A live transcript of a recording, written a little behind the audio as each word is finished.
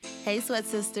Hey, Sweat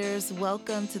Sisters.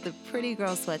 Welcome to the Pretty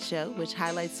Girl Sweat Show, which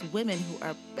highlights women who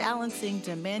are balancing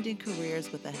demanding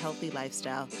careers with a healthy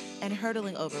lifestyle and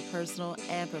hurdling over personal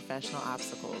and professional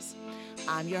obstacles.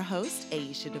 I'm your host,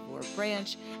 Aisha DeVore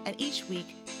Branch, and each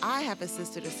week I have a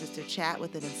sister to sister chat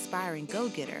with an inspiring go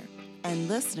getter, and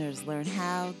listeners learn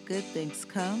how good things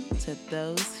come to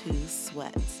those who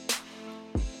sweat.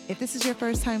 If this is your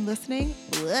first time listening,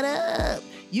 what up?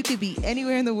 You could be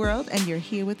anywhere in the world and you're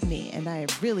here with me, and I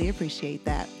really appreciate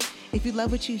that. If you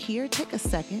love what you hear, take a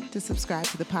second to subscribe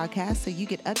to the podcast so you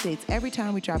get updates every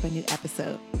time we drop a new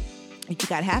episode. If you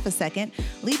got half a second,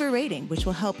 leave a rating, which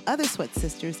will help other Sweat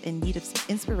Sisters in need of some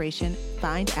inspiration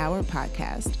find our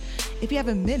podcast. If you have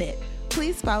a minute,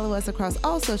 please follow us across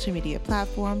all social media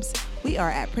platforms. We are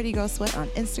at Pretty Girl Sweat on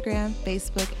Instagram,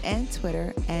 Facebook, and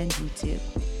Twitter, and YouTube.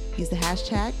 Use the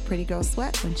hashtag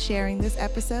PrettyGirlSweat when sharing this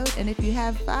episode. And if you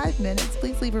have 5 minutes,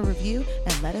 please leave a review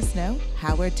and let us know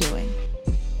how we're doing.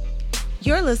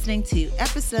 You're listening to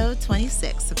episode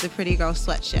 26 of the Pretty Girl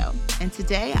Sweat Show. And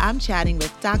today I'm chatting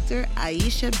with Dr.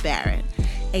 Aisha Barron,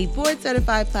 a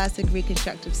board-certified plastic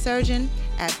reconstructive surgeon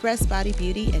at Breast Body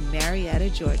Beauty in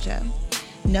Marietta, Georgia.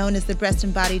 Known as the Breast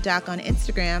and Body Doc on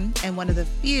Instagram and one of the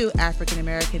few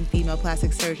African-American female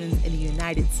plastic surgeons in the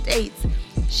United States,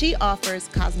 she offers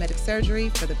cosmetic surgery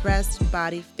for the breast,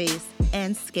 body, face,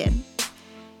 and skin.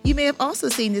 You may have also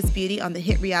seen this beauty on the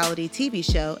hit reality TV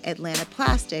show Atlanta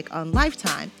Plastic on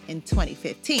Lifetime in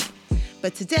 2015.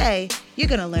 But today, you're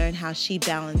going to learn how she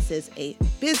balances a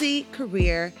busy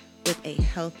career with a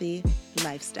healthy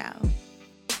lifestyle.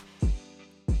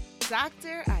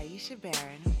 Dr. Aisha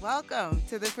Barron, welcome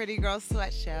to the Pretty Girl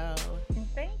Sweat Show.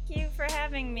 Thank you for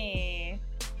having me.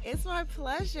 It's my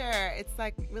pleasure. It's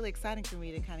really exciting for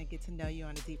me to kind of get to know you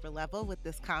on a deeper level with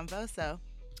this convo. So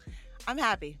I'm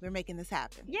happy we're making this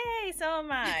happen. Yay, so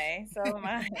am I.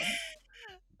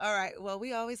 All right. Well,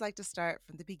 we always like to start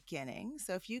from the beginning.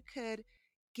 So if you could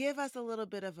give us a little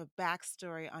bit of a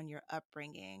backstory on your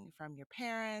upbringing, from your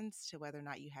parents to whether or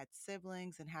not you had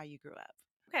siblings and how you grew up.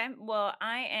 Okay, well,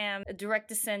 I am a direct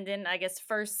descendant, I guess,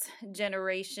 first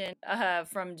generation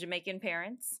from Jamaican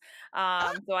parents.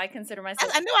 So I consider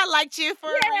myself. I knew I liked you for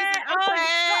a reason. Yeah. Oh,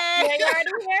 Okay. yeah, you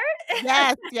already here?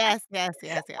 Yes.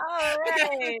 All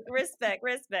right. Respect,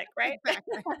 right?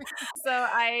 Exactly. So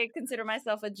I consider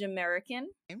myself a Jamaican,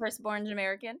 firstborn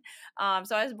Jamaican.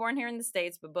 So I was born here in the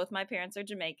States, but both my parents are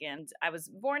Jamaican. I was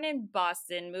born in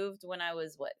Boston, moved when I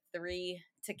was, 3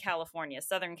 to California,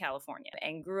 Southern California,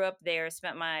 and grew up there,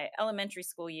 spent my elementary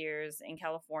school years in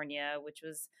California, which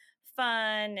was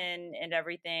fun and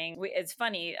everything. It's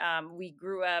funny. We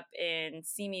grew up in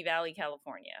Simi Valley,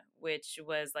 California, which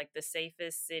was like the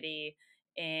safest city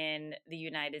in the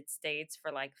United States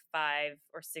for like 5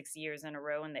 or 6 years in a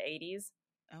row in the 80s.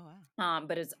 Oh, wow.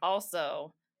 But it's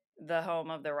also the home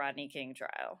of the Rodney King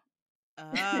trial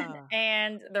Oh,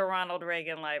 and the Ronald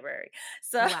Reagan Library.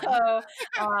 So, wow.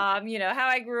 how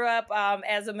I grew up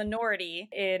as a minority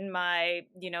in my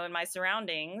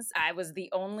surroundings, I was the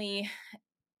only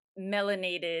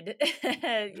melanated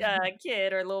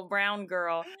kid or little brown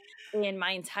girl in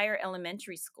my entire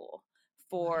elementary school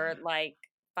Wow. for like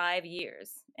 5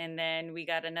 years. And then we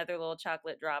got another little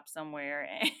chocolate drop somewhere.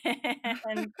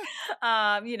 And,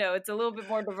 it's a little bit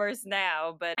more diverse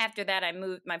now. But after that,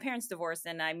 my parents divorced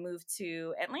and I moved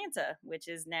to Atlanta, which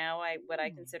is now what I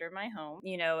consider my home,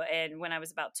 and when I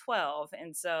was about 12.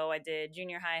 And so I did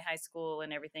junior high, high school,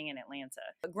 and everything in Atlanta.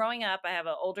 But growing up, I have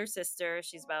an older sister.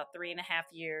 She's about 3.5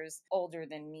 years older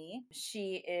than me.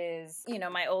 She is,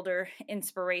 my older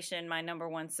inspiration, my number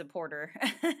one supporter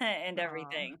and Aw.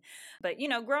 everything. But,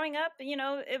 growing up,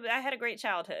 I had a great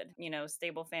childhood,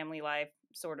 stable family life,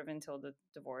 sort of until the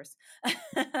divorce.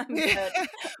 But,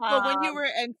 Well, when you um, were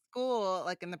in school,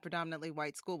 like in the predominantly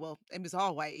white school, well, it was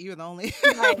all white. You were the only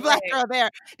right, black right. girl there.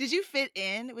 Did you fit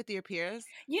in with your peers?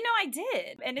 I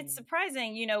did. And it's Mm.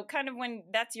 surprising, kind of when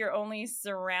that's your only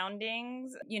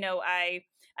surroundings,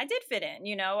 I did fit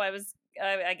in,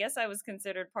 I guess I was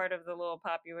considered part of the little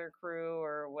popular crew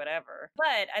or whatever.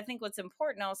 But I think what's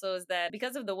important also is that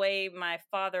because of the way my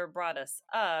father brought us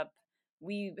up,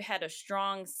 we had a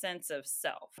strong sense of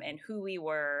self and who we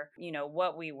were,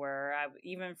 what we were.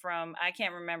 I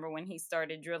can't remember when he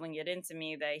started drilling it into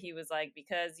me that he was like,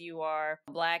 because you are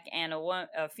black and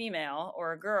a female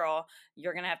or a girl,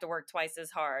 you're going to have to work twice as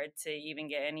hard to even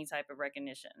get any type of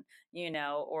recognition,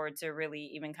 or to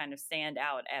really even kind of stand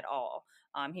out at all.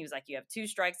 He was like, you have two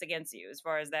strikes against you as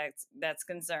far as that's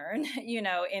concerned,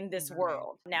 in this Right.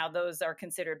 world. Now, those are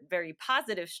considered very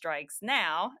positive strikes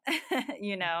now,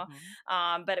 you know,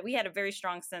 Mhm. but we had a very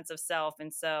strong sense of self.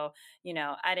 And so,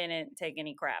 I didn't take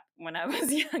any crap when I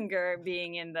was younger,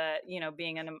 being in the,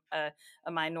 being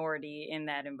a minority in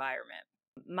that environment.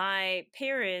 My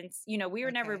parents, we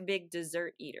were never Okay. big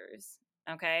dessert eaters.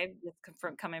 Okay, just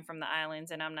from coming from the islands,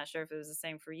 and I'm not sure if it was the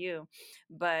same for you,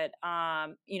 but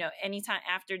anytime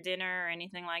after dinner or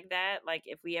anything like that, like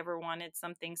if we ever wanted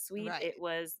something sweet, Right. it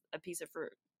was a piece of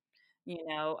fruit. We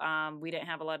didn't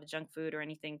have a lot of junk food or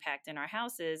anything packed in our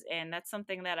houses, and that's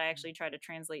something that I Mm. actually try to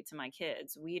translate to my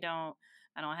kids.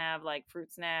 I don't have like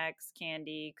fruit snacks,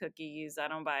 candy, cookies. I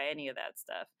don't buy any of that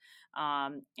stuff.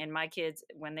 And my kids,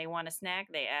 when they want a snack,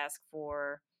 they ask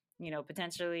for,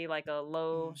 potentially like a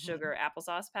low Mhm. sugar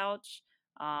applesauce pouch.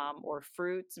 Or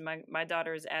fruits. My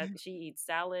she eats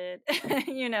salad,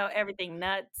 everything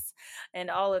nuts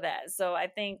and all of that. So I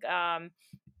think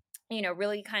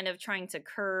really kind of trying to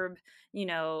curb,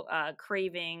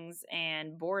 cravings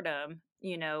and boredom,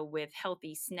 with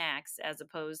healthy snacks as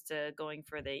opposed to going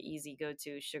for the easy go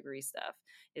to sugary stuff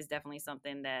is definitely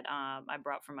something that I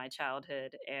brought from my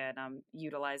childhood and I'm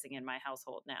utilizing in my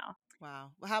household now.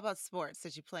 Wow. Well, how about sports?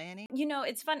 Did you play any?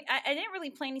 It's funny. I didn't really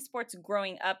play any sports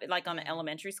growing up, like on an Yeah.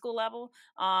 elementary school level.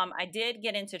 I did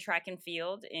get into track and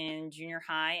field in junior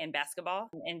high and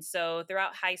basketball. And so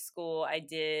throughout high school, I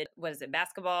did, what is it,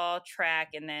 basketball, track,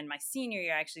 and then my senior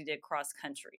year, I actually did cross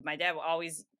country. My dad would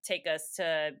always take us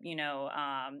to,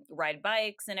 ride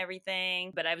bikes and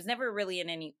everything. But I was never really in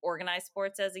any organized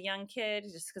sports as a young kid,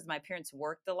 just because my parents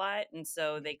worked a lot. And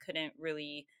so Yeah. they couldn't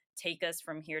really take us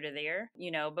from here to there,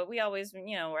 but we always,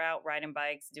 were out riding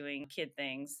bikes, doing kid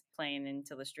things, playing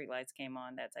until the streetlights came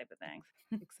on, that type of thing.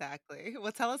 Exactly.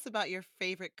 Well, tell us about your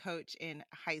favorite coach in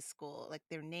high school, like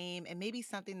their name and maybe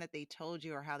something that they told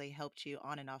you or how they helped you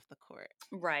on and off the court.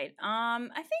 Right. I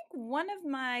think one of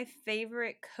my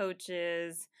favorite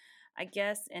coaches, I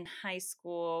guess in high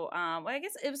school, well, I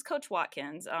guess it was Coach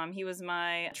Watkins. He was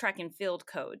my track and field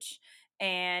coach.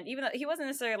 And even though he wasn't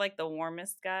necessarily like the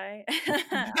warmest guy,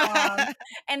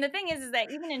 and the thing is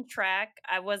that even in track,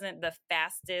 I wasn't the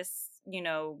fastest,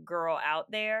 girl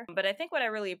out there. But I think what I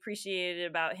really appreciated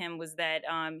about him was that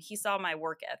he saw my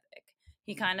work ethic.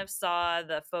 He kind Mhm. of saw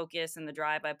the focus and the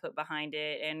drive I put behind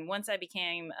it. And once I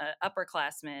became an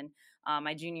upperclassman,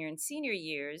 my junior and senior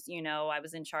years, I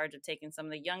was in charge of taking some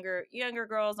of the younger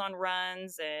girls on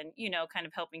runs and kind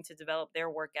of helping to develop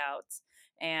their workouts.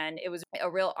 And it was a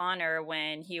real honor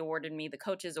when he awarded me the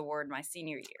coaches award my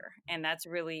senior year. And that's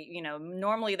really,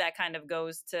 normally that kind of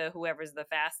goes to whoever's the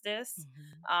fastest.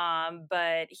 Mhm.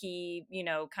 But he,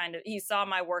 kind of, he saw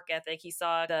my work ethic, he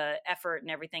saw the effort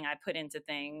and everything I put into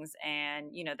things,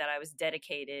 and that I was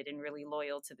dedicated and really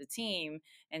loyal to the team.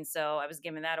 And so I was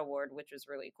given that award, which was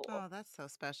really cool. Oh, that's so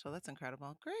special. That's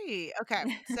incredible. Great. Okay.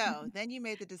 So then you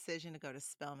made the decision to go to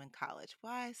Spelman College.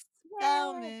 Why Yeah.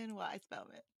 Spelman? Why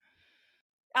Spelman?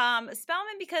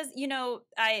 Spelman, because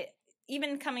I,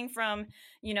 even coming from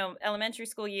elementary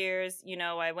school years,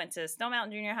 I went to Snow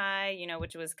Mountain Junior High,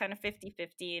 which was kind of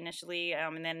 50-50 initially,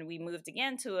 and then we moved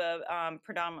again to a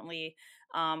predominantly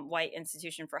white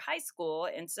institution for high school.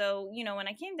 And so when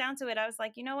I came down to it, I was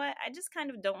like, you know what, I just kind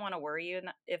of don't want to worry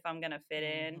if I'm gonna fit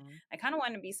in. Mhm. I kind of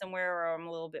want to be somewhere where I'm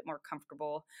a little bit more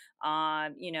comfortable,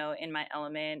 in my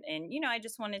element. And I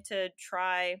just wanted to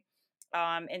try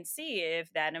and see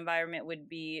if that environment would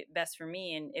be best for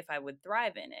me and if I would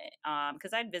thrive in it.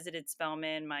 Because I'd visited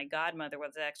Spelman. My godmother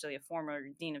was actually a former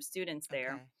dean of students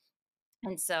there. Okay.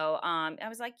 And so I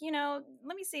was like,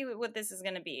 let me see what this is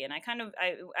going to be. And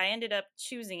I ended up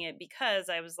choosing it because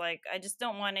I was like, I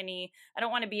don't want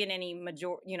to be in any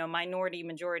minority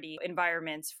majority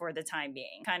environments for the time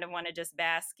being. Kind of want to just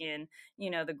bask in,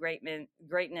 the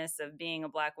greatness of being a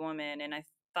Black woman. And I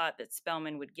thought that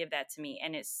Spelman would give that to me.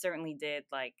 And it certainly did,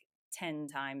 like 10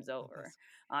 times Oh, over.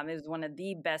 that's It was one of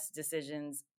the best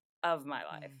decisions of my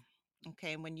life. mm.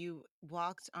 Okay. And when you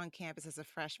walked on campus as a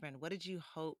freshman, what did you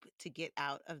hope to get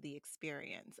out of the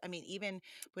experience? I mean, even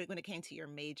when it came to your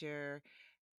major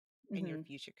and your Mhm.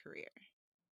 future career.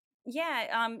 Yeah,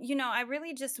 I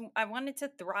really just I wanted to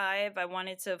thrive. I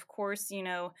wanted to, of course,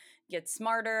 get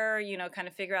smarter, kind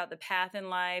of figure out the path in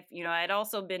life. I'd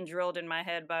also been drilled in my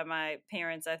head by my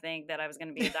parents, I think, that I was going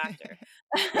to be a doctor.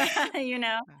 you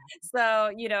know. Wow.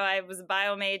 So, I was a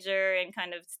bio major and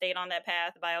kind of stayed on that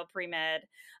path, bio pre-med.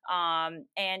 And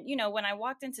when I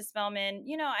walked into Spelman,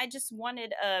 I just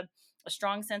wanted a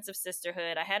strong sense of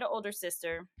sisterhood. I had an older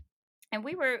sister, and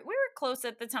we were close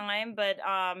at the time, but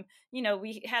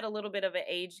we had a little bit of an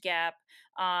age gap.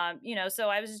 So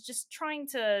I was just trying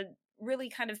to really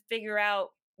kind of figure out,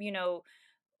 you know,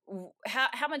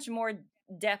 how much more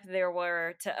depth there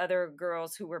were to other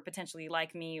girls who were potentially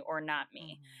like me or not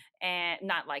me, Mhm. and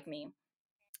not like me.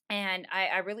 And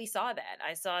I really saw that.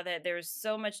 I saw that there's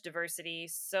so much diversity,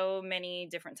 so many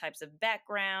different types of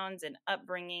backgrounds and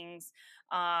upbringings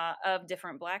of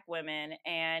different Black women.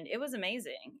 And it was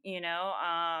amazing,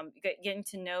 getting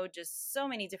to know just so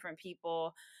many different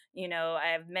people.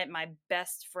 I've met my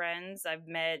best friends. I've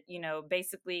met,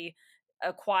 basically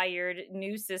acquired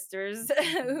new sisters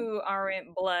Mhm. who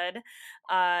aren't blood,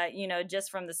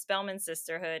 just from the Spellman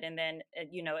sisterhood. And then,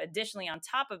 additionally, on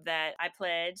top of that, I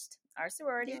pledged our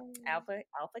sorority, Yay. Alpha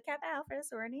Kappa Alpha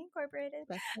Sorority Incorporated,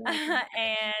 Best behavior.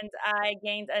 and I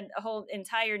gained a whole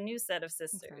entire new set of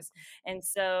sisters. Exactly. And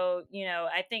so,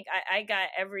 I think I got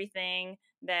everything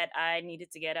that I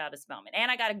needed to get out of Spelman, and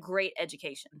I got a great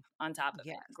education on top of it.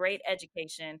 Yes. Great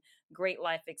education, great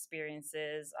life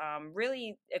experiences,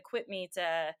 really equipped me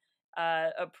to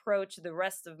approach the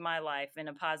rest of my life in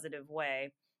a positive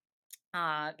way.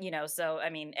 So I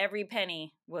mean, every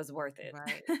penny was worth it.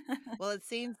 Right. Well, it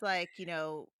seems like,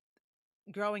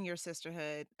 growing your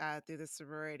sisterhood through the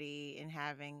sorority and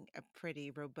having a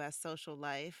pretty robust social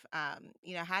life,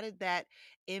 how did that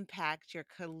impact your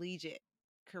collegiate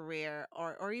career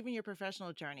or even your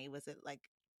professional journey? Was it like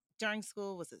during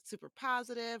school, was it super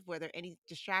positive? Were there any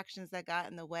distractions that got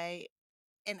in the way?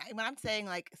 And when I'm saying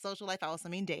like social life, I also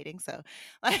mean dating. So,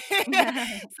 like, so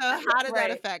how did that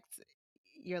Right. affect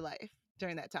your life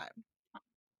during that time?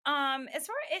 As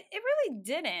far it really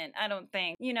didn't, I don't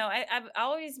think. I've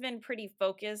always been pretty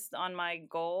focused on my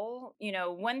goal.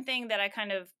 One thing that I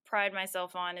kind of pride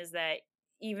myself on is that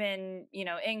even,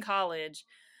 in college,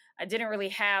 I didn't really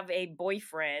have a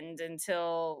boyfriend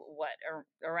until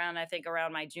around, I think,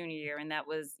 around my junior year. And that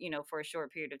was, for a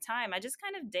short period of time. I just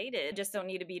kind of dated. Just don't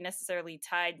need to be necessarily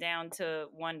tied down to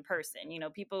one person.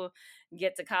 People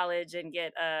get to college and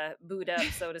get booed up,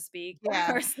 so to speak,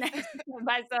 Yeah. or snatched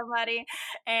by somebody,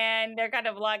 and they're kind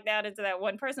of locked out into that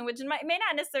one person, which may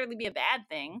not necessarily be a bad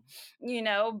thing,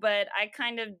 but I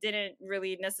kind of I didn't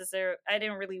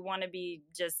really want to be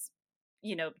just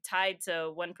tied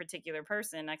to one particular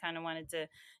person. I kind of wanted to,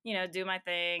 do my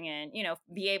thing and,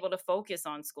 be able to focus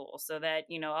on school so that,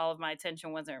 all of my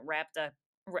attention wasn't wrapped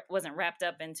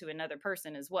up into another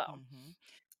person as well. Hmm.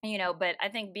 But I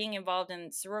think being involved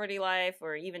in sorority life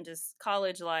or even just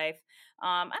college life,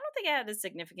 I don't think it had a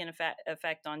significant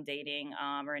effect on dating,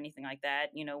 or anything like that.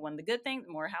 One of the good things,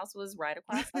 Morehouse was right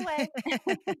across the way.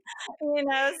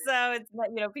 So it's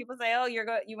like, people say, oh,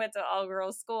 you went to all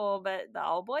girls school, but the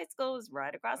all boys school was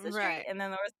right across the street, Right. and then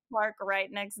there was Clark right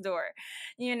next door.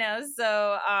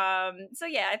 So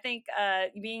yeah, I think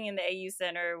being in the AU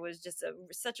Center was just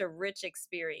such a rich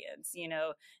experience.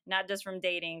 Not just from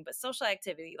dating, but social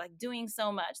activity, like doing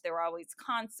so much. There were always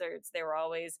concerts, there were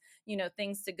always,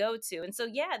 things to go to. And so,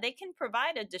 yeah, they can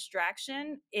provide a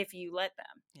distraction if you let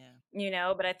them.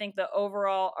 Yeah. But I think the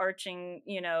overall arching,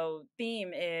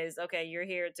 theme is okay, you're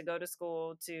here to go to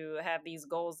school to have these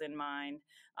goals in mind,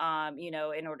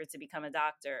 in order to become a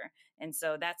doctor. And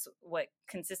so that's what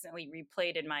consistently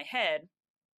replayed in my head,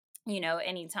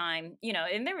 anytime,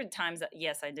 and there were times that,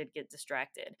 yes, I did get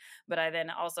distracted, but I then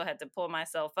also had to pull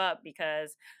myself up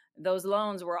because those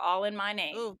loans were all in my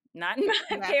name, Oh, not in my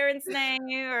yeah. parents' name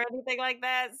or anything like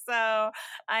that. So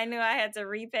I knew I had to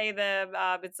repay them.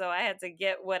 And so I had to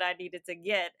get what I needed to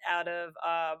get out of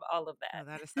all of Oh, that.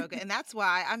 that is so good. And that's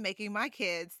why I'm making my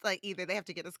kids like either they have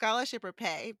to get a scholarship or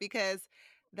pay because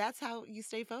that's how you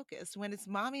stay focused. When it's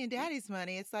mommy and daddy's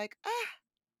money, it's like,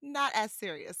 not as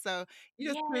serious. So you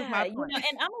just proved Yeah, my point.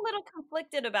 and I'm a little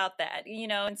conflicted about that,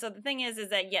 and so the thing is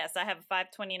that yes, I have a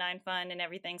 529 fund and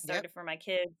everything Yep. started for my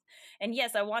kids. And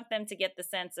yes, I want them to get the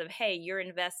sense of, hey, you're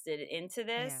invested into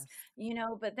this, Yes.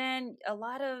 but then a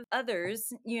lot of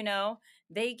others,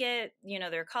 they get,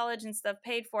 their college and stuff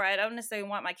paid for. I don't necessarily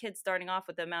want my kids starting off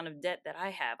with the amount of debt that I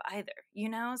have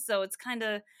either, so it's kind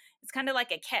of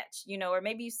like a catch, or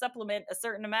maybe you supplement a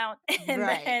certain amount and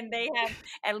Right. then they have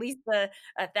at least a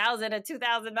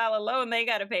 $2,000 loan they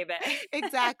got to pay back.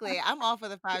 Exactly. I'm all for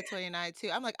the 529 too.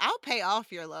 I'm like, I'll pay off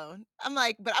your loan. I'm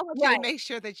like, but I want you to Right. make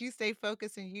sure that you stay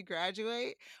focused and you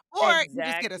graduate, or you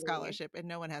just get a Exactly. scholarship and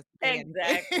no one has to pay anything.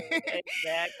 Exactly.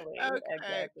 Exactly. Okay.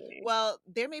 Exactly. Well,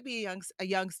 there may be a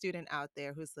young student out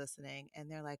there who's listening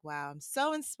and they're like, wow, I'm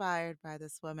so inspired by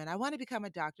this woman. I want to become a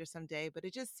doctor someday, but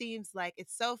it just seems like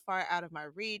it's so far out of my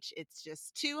reach. It's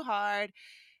just too hard.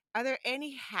 Are there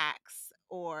any hacks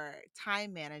or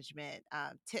time management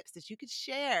tips that you could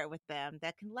share with them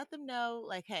that can let them know,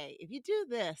 like, hey, if you do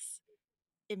this,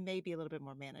 it may be a little bit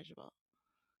more manageable?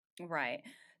 Right.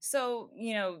 So,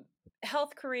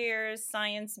 health careers,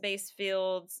 science based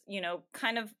fields,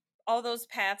 kind of all those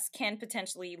paths can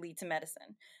potentially lead to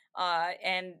medicine.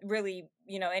 And really,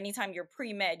 anytime you're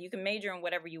pre med, you can major in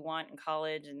whatever you want in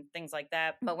college and things like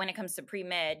that. But when it comes to pre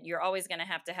med, you're always going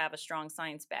to have a strong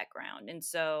science background. And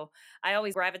so I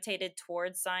always gravitated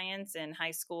towards science in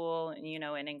high school, and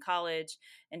in college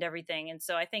and everything. And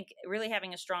so I think really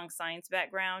having a strong science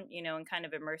background, and kind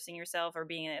of immersing yourself or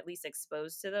being at least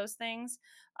exposed to those things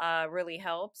really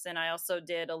helps. And I also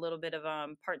did a little bit of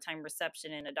part-time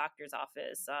reception in a doctor's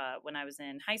office when I was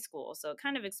in high school. So it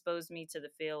kind of exposed me to the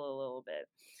field a little bit.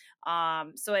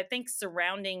 So I think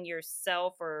surrounding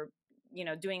yourself or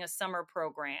doing a summer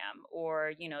program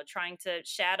or trying to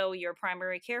shadow your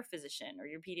primary care physician or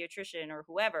your pediatrician or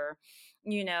whoever,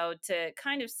 to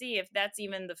kind of see if that's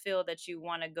even the field that you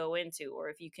want to go into or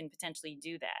if you can potentially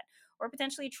do that or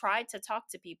potentially try to talk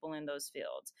to people in those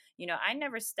fields. I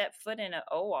never stepped foot in an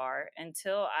OR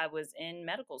until I was in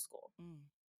medical school.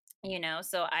 Mm.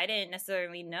 So I didn't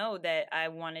necessarily know that I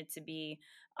wanted to be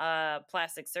a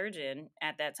plastic surgeon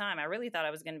at that time. I really thought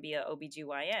I was going to be a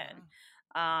OBGYN.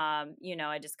 Wow.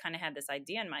 I just kind of had this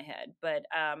idea in my head. But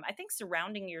I think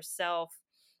surrounding yourself,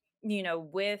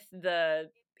 with the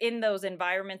in those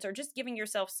environments or just giving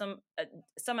yourself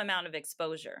some amount of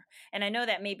exposure. And I know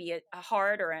that may be a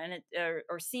hard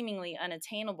or seemingly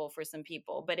unattainable for some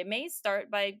people, but it may start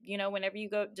by, whenever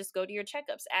you go, just go to your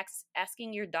checkups,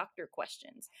 asking your doctor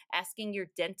questions, asking your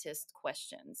dentist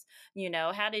questions.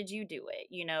 How did you do it?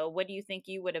 What do you think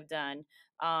you would have done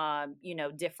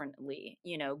differently,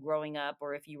 growing up,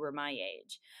 or if you were my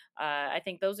age? I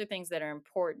think those are things that are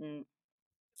important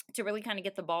to really kind of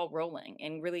get the ball rolling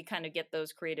and really kind of get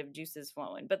those creative juices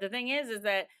flowing. But the thing is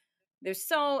that there's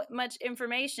so much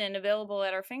information available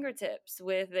at our fingertips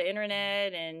with the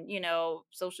internet and,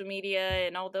 social media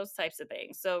and all those types of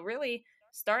things. So really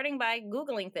starting by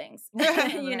Googling things, Right.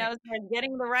 start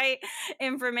getting the right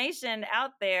information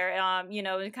out there,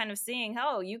 and kind of seeing,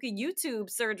 oh, you could YouTube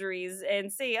surgeries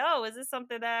and see, oh, is this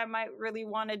something that I might really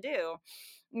want to do?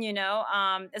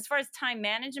 As far as time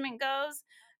management goes,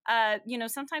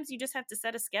 sometimes you just have to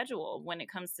set a schedule when it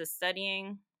comes to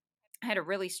studying. I had a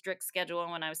really strict schedule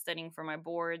when I was studying for my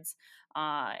boards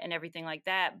and everything like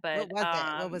that. What But was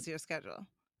it? What was your schedule?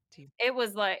 Do you it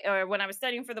was like, or when I was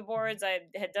studying for the Mhm. boards, I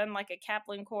had done like a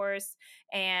Kaplan course,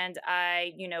 and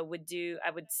I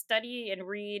would study and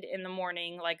read in the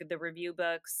morning, like the review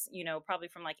books, probably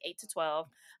from like 8 to 12.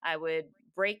 I would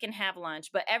break and have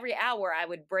lunch, but every hour I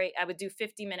would break. I would do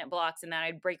 50-minute blocks, and then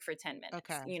I'd break for 10 minutes.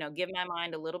 Okay. Give my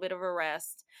mind a little bit of a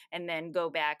rest, and then go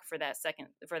back for that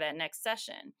next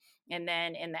session. And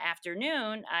then in the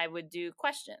afternoon, I would do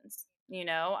questions.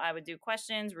 I would do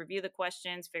questions, review the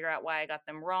questions, figure out why I got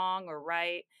them wrong or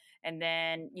right. And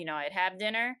then, I'd have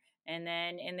dinner. And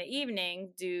then in the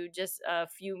evening, do just a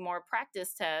few more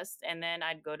practice tests. And then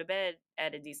I'd go to bed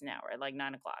at a decent hour, like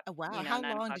 9 o'clock, Oh, wow. How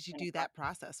 9 o'clock, long did you 10 do o'clock that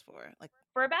process for? Like,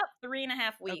 for about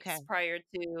 3.5 weeks okay. prior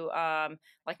to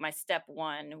like my step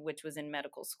one, which was in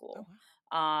medical Oh, school.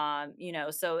 wow.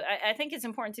 So I think it's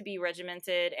important to be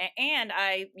regimented. And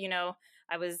I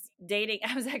was dating,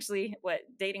 I was actually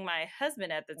dating my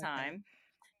husband at the Okay. time.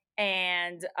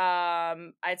 And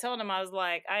I told him, I was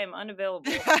like, I am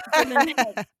unavailable for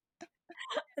the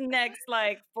next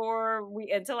like 4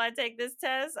 weeks until I take this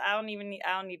test. I don't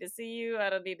need to see you. I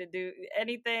don't need to do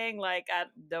anything. Like, I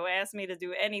don't ask me to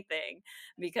do anything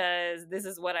because this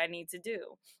is what I need to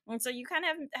do. And so you kind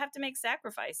of have to make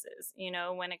sacrifices,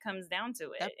 when it comes down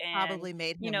to That it. And, probably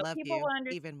made him love people you will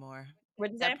understand. even more.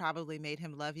 What'd you That say? probably made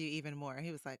him love you even more.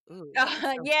 He was like, "Ooh, she's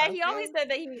so Yeah, he always focused." said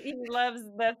that he loves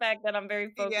the fact that I'm very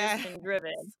focused Yes. and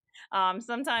driven.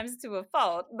 Sometimes to a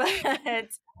fault, but yeah,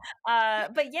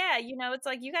 it's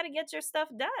like you got to get your stuff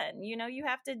done. You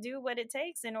have to do what it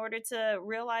takes in order to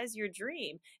realize your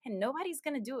dream, and nobody's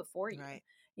going to do it for you. Right.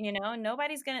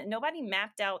 Nobody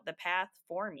mapped out the path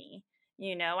for me.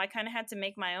 I kind of had to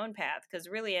make my own path because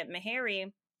really at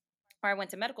Meharry, where I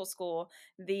went to medical school,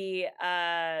 the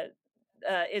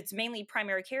it's mainly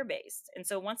primary care based. And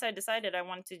so once I decided I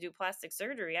wanted to do plastic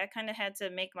surgery, I kind of had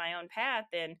to make my own path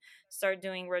and start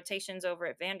doing rotations over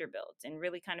at Vanderbilt and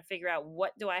really kind of figure out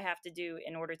what do I have to do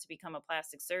in order to become a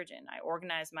plastic surgeon. I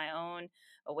organized my own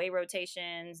away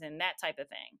rotations and that type of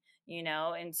thing.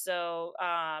 And so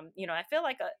I feel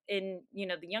like in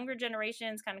the younger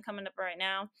generations kind of coming up right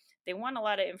now, they want a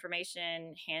lot of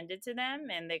information handed to them,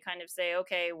 and they kind of say,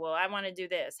 okay, well, I want to do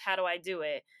this, how do I do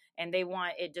it? And they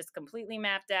want it just completely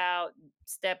mapped out,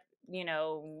 step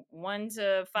 1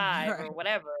 to 5 Right. or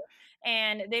whatever,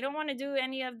 and they don't want to do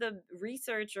any of the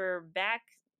research or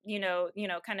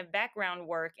kind of background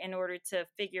work in order to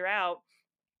figure out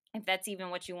if that's even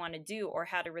what you want to do or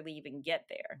how to really even get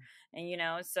there.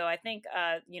 And so I think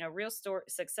real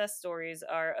success stories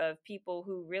are of people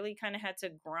who really kind of had to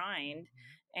grind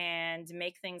Mhm. and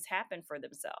make things happen for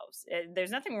themselves.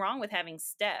 There's nothing wrong with having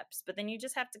steps, but then you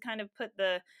just have to kind of put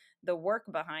the work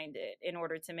behind it in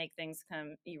order to make things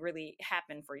come really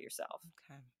happen for yourself.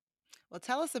 Okay. Well,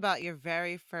 tell us about your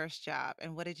very first job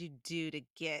and what did you do to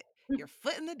get your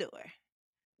foot in the door?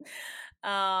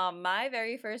 My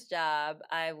very first job,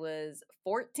 I was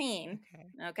 14. Okay.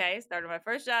 Okay, started my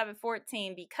first job at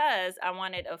 14 because I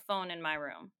wanted a phone in my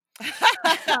room.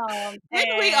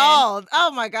 Didn't we And all?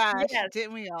 Oh my gosh, yes,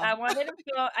 didn't we all? I wanted a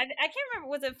phone. I can't remember,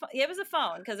 was it? Yeah, it was a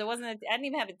phone because it wasn't. I didn't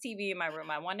even have a TV in my room.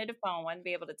 I wanted a phone. Wanted to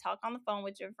be able to talk on the phone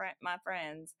with my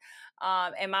friends.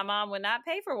 And my mom would not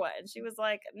pay for one. She was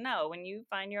like, "No, when you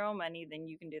find your own money, then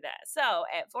you can do that." So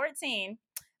at 14,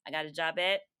 I got a job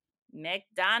at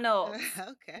McDonald's.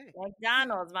 Okay.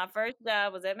 McDonald's. My first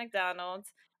job was at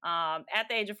McDonald's. At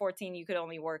the age of 14, you could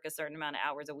only work a certain amount of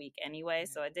hours a week anyway.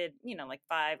 So I did, like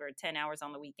 5 or 10 hours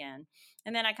on the weekend.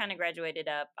 And then I kind of graduated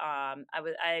up.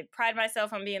 I pride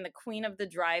myself on being the queen of the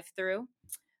drive-through.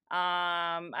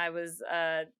 I was,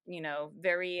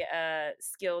 very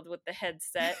skilled with the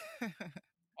headset,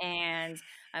 and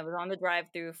I was on the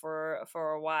drive-through for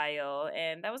a while,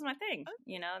 and that was my thing.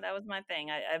 That was my thing.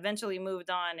 I eventually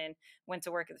moved on and went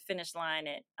to work at the Finish Line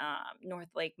at North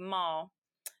Lake Mall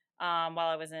while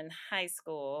I was in high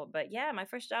school. But yeah, my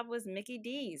first job was Mickey Oh,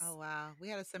 D's. wow. We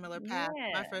had a similar path.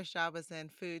 My Yeah. first job was in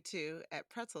food too at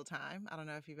Pretzel Time. I don't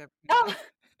know if you've ever heard Oh, of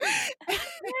that.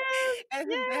 yes, And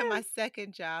then my yes.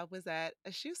 second job was at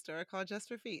a shoe store called Just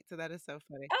for Feet. So that is so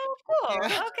funny. Oh, cool.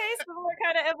 Yeah. Okay, similar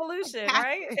kind of evolution,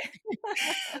 right?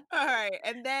 Exactly. All right.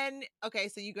 And then, okay,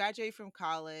 so you graduate from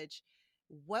college.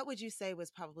 What would you say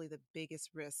was probably the biggest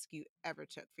risk you ever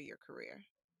took for your career?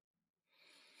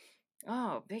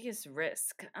 Oh, biggest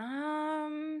risk.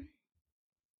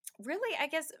 Really, I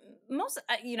guess most,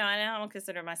 and I don't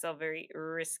consider myself very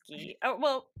risky. Oh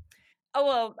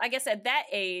well, I guess at that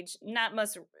age, not much.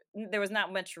 There was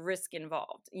not much risk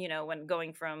involved. When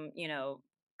going from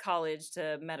college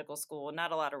to medical school,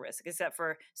 not a lot of risk except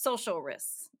for social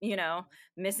risks.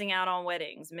 Missing out on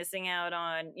weddings, missing out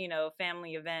on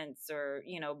family events or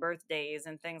birthdays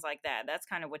and things like that. That's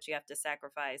kind of what you have to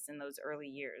sacrifice in those early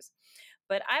years.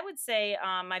 But I would say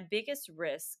my biggest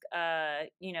risk,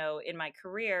 in my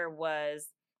career was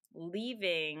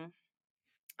leaving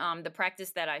the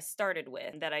practice that I started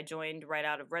with, that I joined right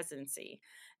out of residency,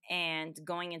 and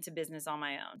going into business on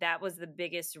my own. That was the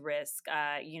biggest risk.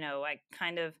 I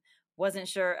kind of wasn't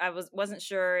sure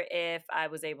if I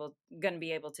was going to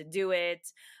be able to do it,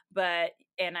 but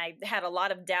and I had a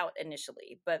lot of doubt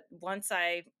initially. But once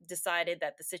I decided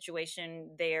that the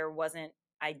situation there wasn't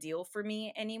ideal for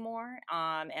me anymore,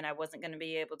 and I wasn't going to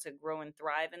be able to grow and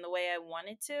thrive in the way I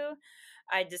wanted to,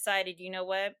 I decided, you know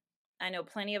what, I know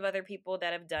plenty of other people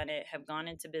that have done it, have gone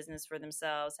into business for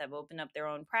themselves, have opened up their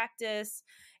own practice,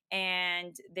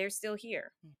 and they're still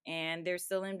here Mm. and they're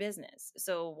still in business.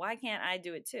 So why can't I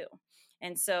do it too?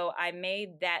 And so I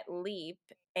made that leap,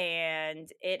 and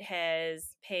it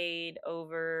has paid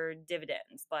over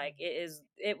dividends. Like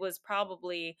it was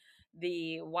probably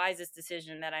the wisest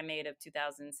decision that I made of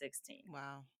 2016.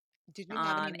 Wow. Did you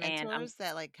have any And I'm mentors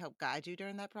that like helped guide you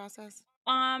during that process?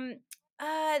 Um,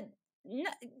 uh, n-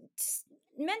 s-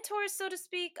 mentors, so to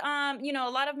speak. A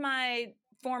lot of my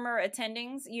former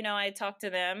attendings, I talked to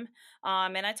them,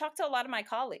 and I talked to a lot of my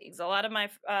colleagues, a lot of my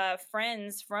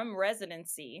friends from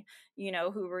residency,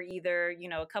 who were either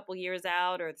a couple years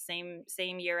out or the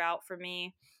same year out for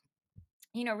me.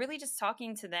 Really just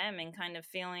talking to them and kind of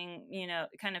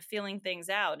feeling things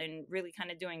out and really kind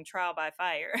of doing trial by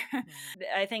fire. Right.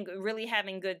 I think really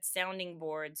having good sounding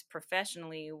boards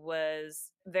professionally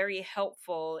was very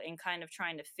helpful in kind of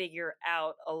trying to figure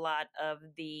out a lot of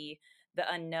the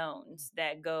unknowns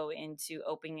that go into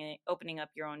opening up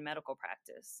your own medical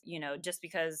practice. Just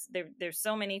because there's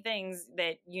so many things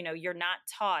that you're not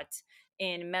taught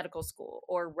in medical school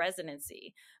or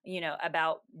residency,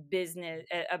 about business,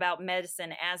 about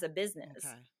medicine as a business.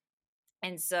 Okay.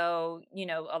 And so,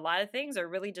 a lot of things are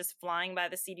really just flying by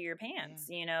the seat of your Yeah. pants.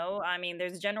 I mean,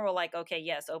 there's general like, okay,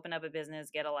 yes, open up a business,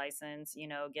 get a license,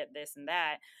 get this and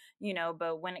that,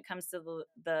 but when it comes to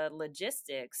the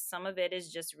logistics, some of it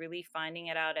is just really finding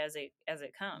it out as it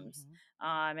comes.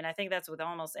 Hmm. And I think that's with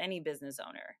almost any business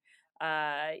owner.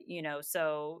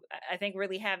 So I think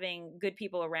really having good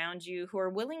people around you who are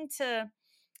willing to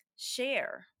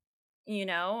share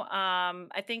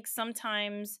I think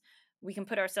sometimes we can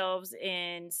put ourselves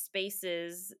in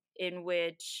spaces in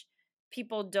which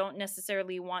people don't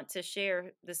necessarily want to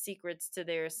share the secrets to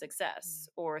their Mm. success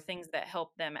or things that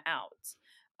help them out.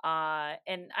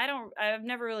 And I've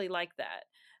never really liked that.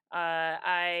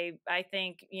 I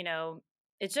think,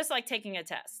 it's just like taking a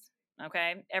test.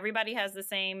 Okay. Everybody has the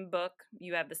same book.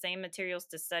 You have the same materials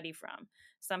to study from.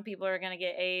 Some people are going to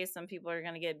get A's, some people are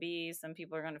going to get B's, some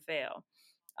people are going to fail.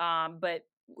 But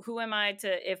who am I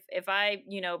to, if I,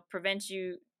 prevent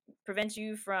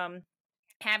you from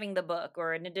having the book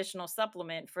or an additional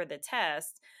supplement for the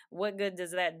test? What good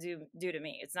does that do to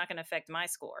me? It's not going to affect my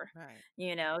score.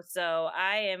 Right. So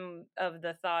I am of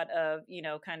the thought of,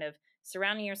 kind of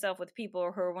surrounding yourself with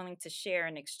people who are willing to share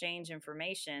and exchange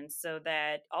information so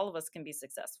that all of us can be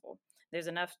successful. There's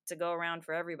enough to go around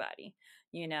for everybody.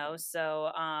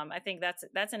 I think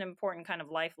that's an important kind of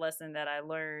life lesson that I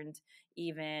learned,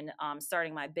 even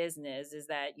starting my business, is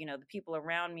that the people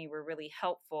around me were really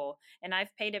helpful, and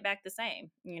I've paid it back the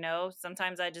same.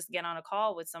 Sometimes I just get on a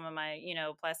call with some of my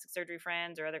plastic surgery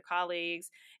friends or other colleagues,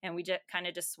 and we just kind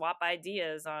of just swap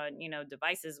ideas on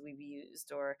devices we've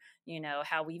used, or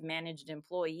how we've managed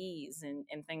employees, and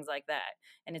things like that.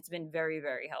 And it's been very,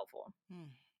 very helpful. Hmm.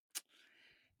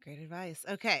 Great advice.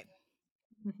 Okay.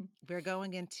 We're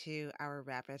going into our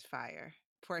rapid fire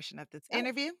portion of this Oh,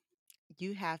 interview.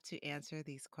 You have to answer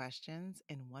these questions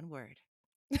in one word.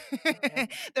 okay.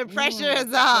 The pressure is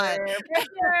on.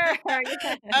 Pressure,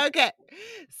 pressure. Okay.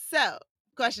 So,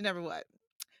 question number one.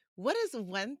 What is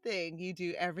one thing you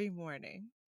do every morning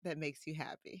that makes you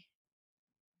happy?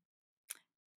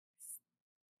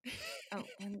 Oh,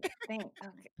 one thing.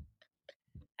 Okay.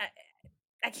 I,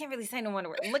 I can't really say no one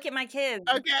word. Look at my kids.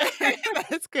 Okay.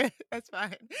 That's good. That's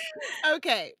fine.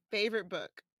 Okay. Favorite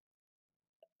book?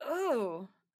 Oh,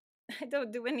 I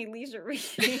don't do any leisure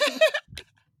reading.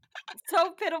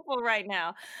 So pitiful right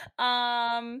now.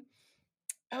 Um,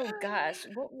 oh gosh,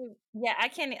 yeah, I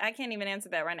can't even answer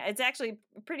that right now. It's actually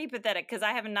pretty pathetic because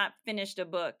I have not finished a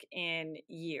book in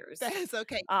years. That's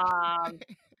okay. Um,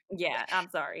 yeah, I'm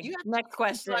sorry. Next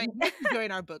question. You have to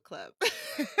join our book club.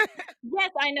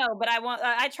 Yes, I know, but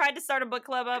I tried to start a book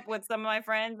club up with some of my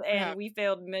friends, Uh-huh. and we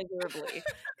failed miserably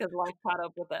because life caught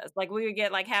up with us. Like, we would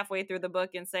get like halfway through the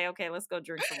book and say, "Okay, let's go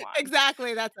drink some wine."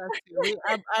 Exactly, that's us too.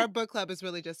 Our book club is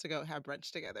really just to go have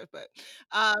brunch together, but,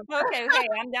 um Okay, hey,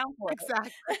 I'm down for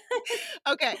exactly. it.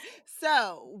 Okay,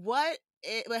 so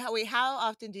how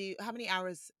often how many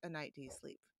hours a night do you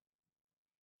sleep?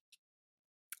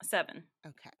 7.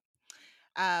 Okay.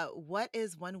 What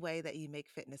is one way that you make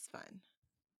fitness fun?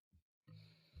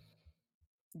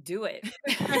 Do it.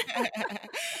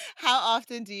 How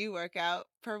often do you work out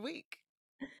per week?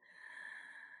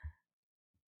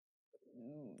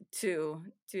 2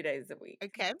 days a week.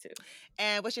 Okay. 2.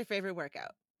 And what's your favorite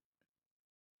workout?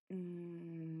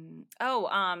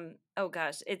 Oh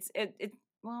gosh,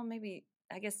 well, maybe,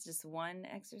 I guess just one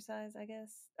exercise, I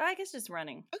guess. I guess just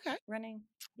running. Okay. Running.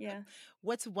 Yeah.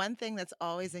 What's one thing that's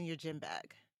always in your gym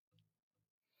bag?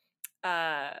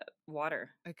 Uh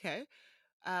Water, Okay.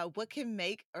 What can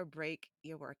make or break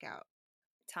your workout?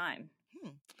 time. Hmm.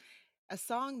 A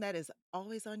song that is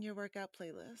always on your workout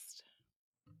playlist.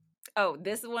 Oh,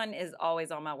 this one is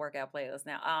always on my workout playlist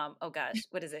now. Oh gosh,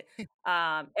 what is it?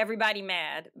 Everybody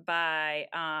Mad by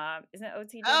isn't it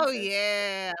OT Oh, Genesis?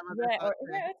 yeah. I love that Yeah, song or is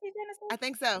too. that OT Genesis? I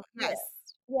think so. Yeah. Yes.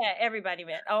 Yeah, Everybody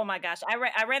Mad. Oh my gosh.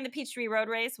 I ran the Peachtree Road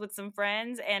Race with some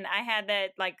friends, and I had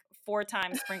that like 4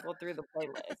 times sprinkled through the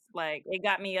playlist. Like, it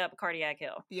got me up cardiac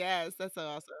hill. Yes, that's so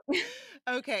awesome.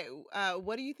 Okay,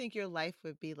 what do you think your life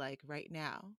would be like right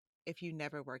now if you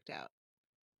never worked out?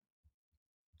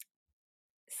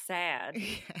 Sad.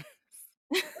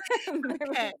 Yes. Okay.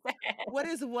 Very What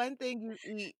sad. is one thing you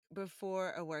eat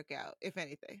before a workout, if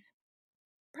anything?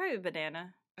 Probably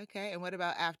banana. Okay, and what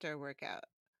about after a workout?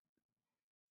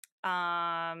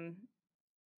 Um,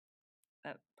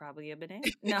 Probably a banana.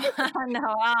 No,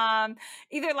 no.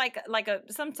 Either like a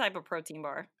some type of protein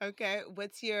bar. Okay,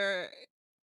 what's your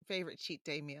favorite cheat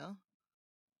day meal?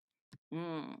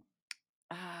 Mm.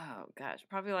 Oh gosh,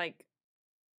 probably like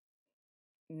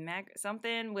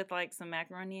something with like some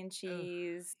macaroni and Oh,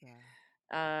 cheese, yeah.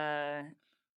 uh,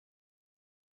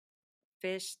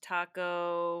 fish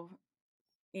taco,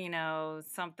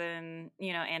 something,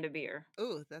 and a beer.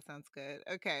 Ooh, that sounds good.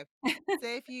 Okay.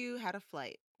 Say if you had a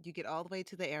flight, you get all the way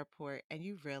to the airport and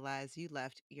you realize you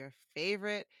left your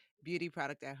favorite beauty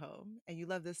product at home and you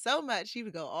love this so much, you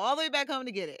would go all the way back home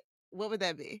to get it. What would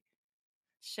that be?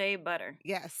 Shea butter.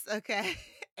 Yes. Okay.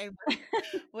 And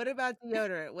what about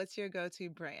deodorant? What's your go to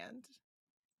brand?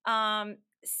 Um,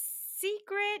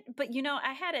 secret, but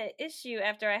I had an issue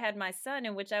after I had my son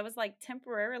in which I was like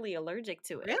temporarily allergic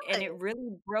to it. And it Really?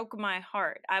 really broke my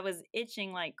heart. I was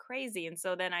itching like crazy. And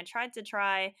so then I tried to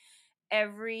try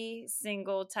every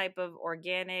single type of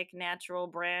organic natural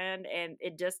brand and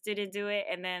it just didn't do it.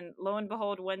 And then lo and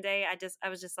behold, one day I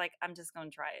was just like, I'm just gonna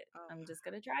try it. Oh, I'm just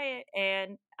gonna try it.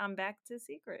 And I'm back to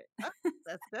secret. oh,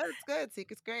 that's good. It's good.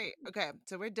 Secret's great. Okay,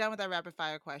 so we're done with our rapid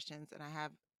fire questions, and I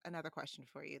have another question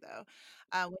for you though.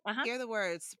 When Uh-huh. you hear the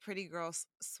words "pretty girls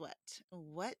sweat,"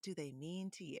 what do they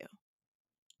mean to you?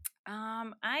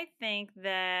 I think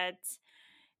that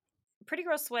pretty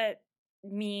girl sweat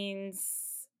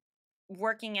means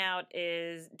working out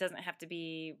is doesn't have to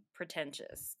be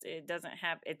pretentious. It doesn't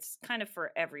have it's kind of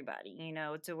for everybody,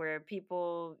 to where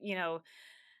people,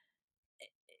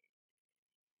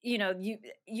 you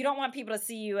don't want people to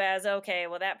see you as, okay,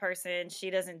 well, that person, she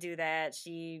doesn't do that,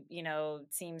 she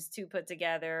seems too put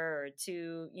together or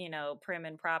too prim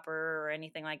and proper or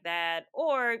anything like that.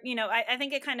 Or I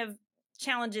think it kind of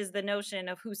challenges the notion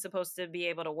of who's supposed to be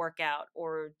able to work out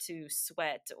or to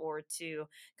sweat or to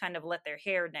kind of let their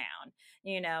hair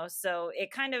down, so it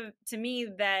kind of, to me,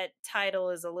 that title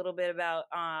is a little bit about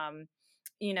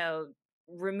you know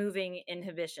removing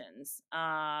inhibitions,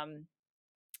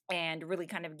 and really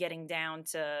kind of getting down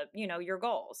to your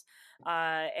goals,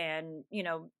 and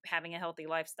having a healthy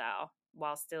lifestyle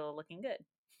while still looking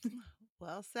good.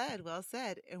 Well said. Well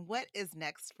said. And what is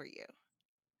next for you?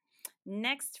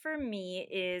 Next for me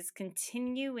is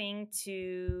continuing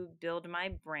to build my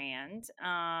brand,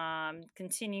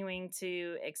 continuing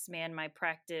to expand my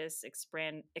practice,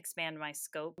 expand my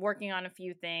scope, working on a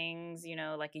few things,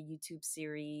 like a YouTube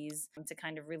series, to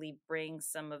kind of really bring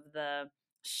some of the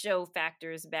show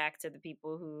factors back to the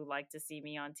people who like to see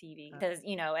me on TV. Because, as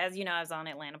you know, I was on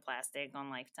Atlanta Plastic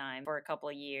on Lifetime for a couple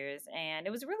of years, and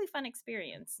it was a really fun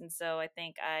experience. And so I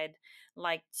think I'd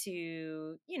like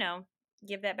to,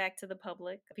 give that back to the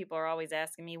public. People are always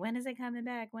asking me, when is it coming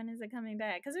back? When is it coming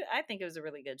back? Because I think it was a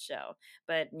really good show.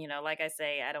 But, like I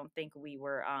say, I don't think we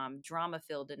were drama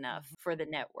filled enough Mhm. for the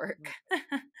network.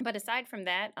 Right. But aside from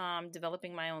that,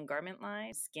 developing my own garment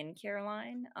line, skincare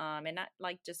line, and not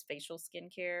like just facial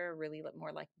skincare, really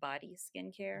more like body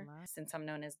skincare, Nice. since I'm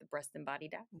known as the breast and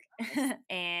body Nice. doc.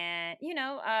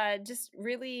 And, just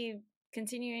really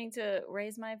continuing to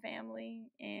raise my family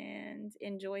and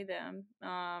enjoy them,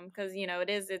 because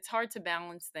it's hard to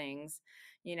balance things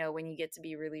when you get to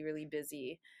be really really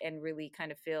busy and really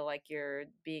kind of feel like you're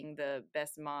being the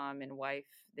best mom and wife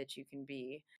that you can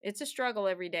be. It's a struggle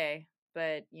every day,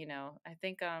 but I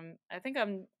think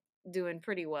I'm doing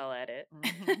pretty well at it.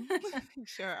 Mhm. You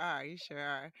sure are. You sure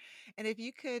are. And if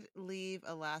you could leave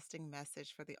a lasting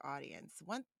message for the audience,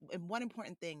 one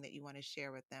important thing that you want to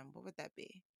share with them, what would that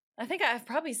be? I think I've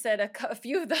probably said a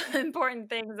few of the important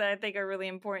things that I think are really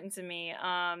important to me.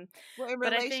 Well, in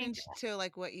But I relation think, to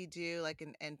like what you do, like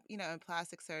in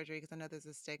plastic surgery, because I know there's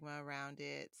a stigma around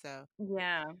it. So,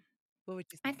 yeah, what would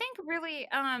you I say? think really,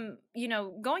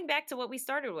 going back to what we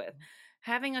started with,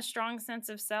 having a strong sense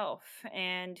of self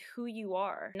and who you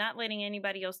are, not letting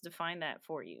anybody else define that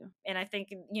for you. And I think,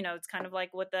 it's kind of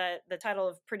like what the title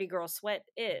of Pretty Girl Sweat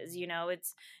is.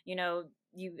 It's,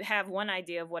 you have one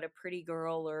idea of what a pretty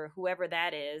girl or whoever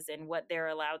that is and what they're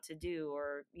allowed to do,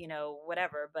 or,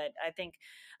 whatever. But I think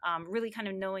really kind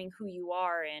of knowing who you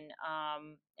are,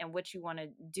 and what you want to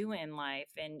do in life,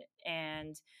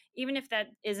 and even if that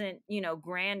isn't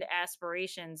grand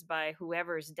aspirations by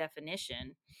whoever's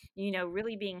definition,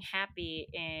 really being happy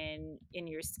in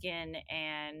your skin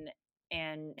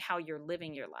and how you're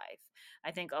living your life.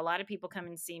 I think a lot of people come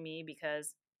and see me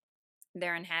because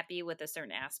they're unhappy with a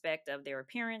certain aspect of their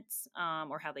appearance,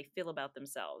 or how they feel about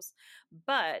themselves.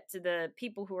 But the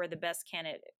people who are the best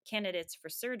candidates for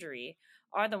surgery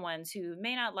are the ones who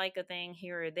may not like a thing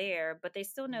here or there, but they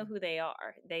still know Mm. who they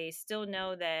are. They still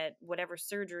know that whatever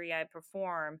surgery I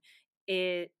perform,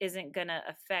 it isn't going to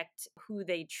affect who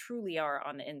they truly are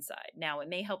on the inside. Now, it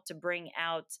may help to bring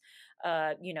out,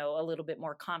 a little bit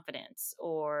more confidence,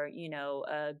 or,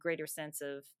 a greater sense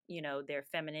of, their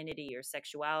femininity or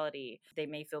sexuality. They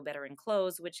may feel better in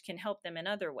clothes, which can help them in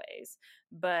other ways.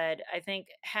 But I think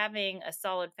having a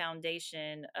solid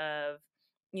foundation of,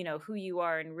 who you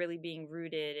are, and really being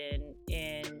rooted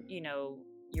in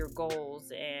your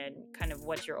goals and kind of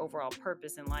what your overall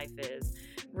purpose in life is,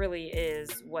 really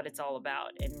is what it's all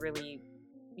about, and really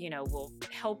will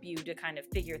help you to kind of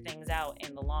figure things out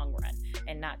in the long run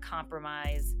and not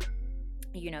compromise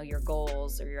your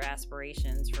goals or your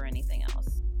aspirations for anything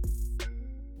else.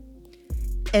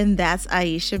 And that's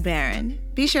Aisha Barron.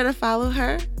 Be sure to follow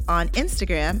her on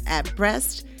Instagram at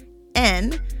breast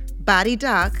and body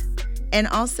doc And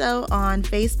also on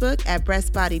Facebook at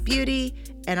Breast Body Beauty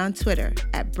and on Twitter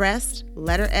at Breast,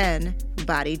 letter N,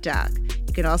 Body Doc.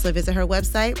 You can also visit her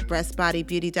website,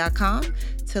 breastbodybeauty.com,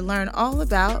 to learn all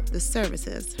about the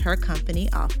services her company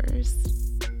offers.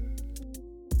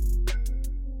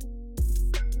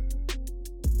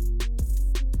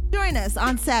 Join us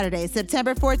on Saturday,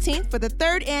 September 14th for the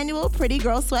 3rd annual Pretty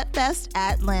Girl Sweat Fest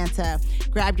Atlanta.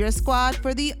 Grab your squad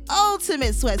for the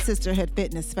ultimate Sweat Sisterhood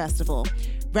Fitness Festival.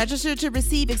 Register to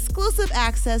receive exclusive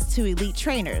access to elite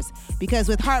trainers. Because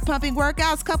with heart-pumping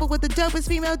workouts coupled with the dopest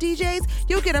female DJs,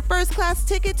 you'll get a first-class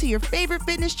ticket to your favorite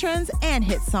fitness trends and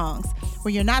hit songs.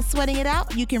 When you're not sweating it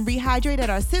out, you can rehydrate at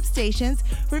our sip stations,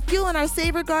 refuel in our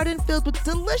Savor Garden filled with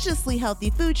deliciously healthy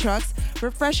food trucks,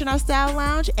 refresh in our style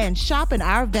lounge, and shop in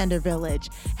our vendor village.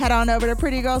 Head on over to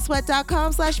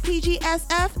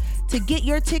prettygirlsweat.com/PGSF to get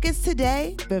your tickets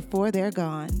today before they're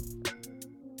gone.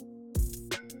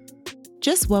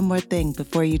 Just one more thing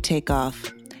before you take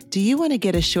off. Do you want to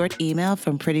get a short email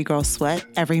from Pretty Girl Sweat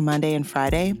every Monday and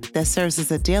Friday that serves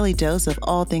as a daily dose of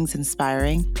all things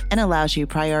inspiring and allows you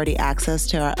priority access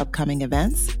to our upcoming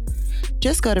events?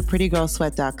 Just go to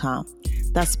prettygirlsweat.com.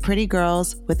 That's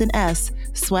prettygirls with an S,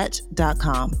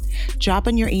 sweat.com. Drop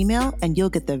in your email and you'll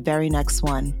get the very next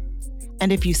one.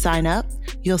 And if you sign up,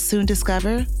 you'll soon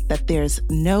discover that there's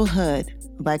no hood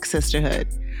like sisterhood.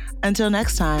 Until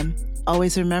next time,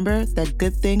 always remember that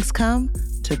good things come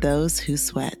to those who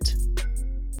sweat.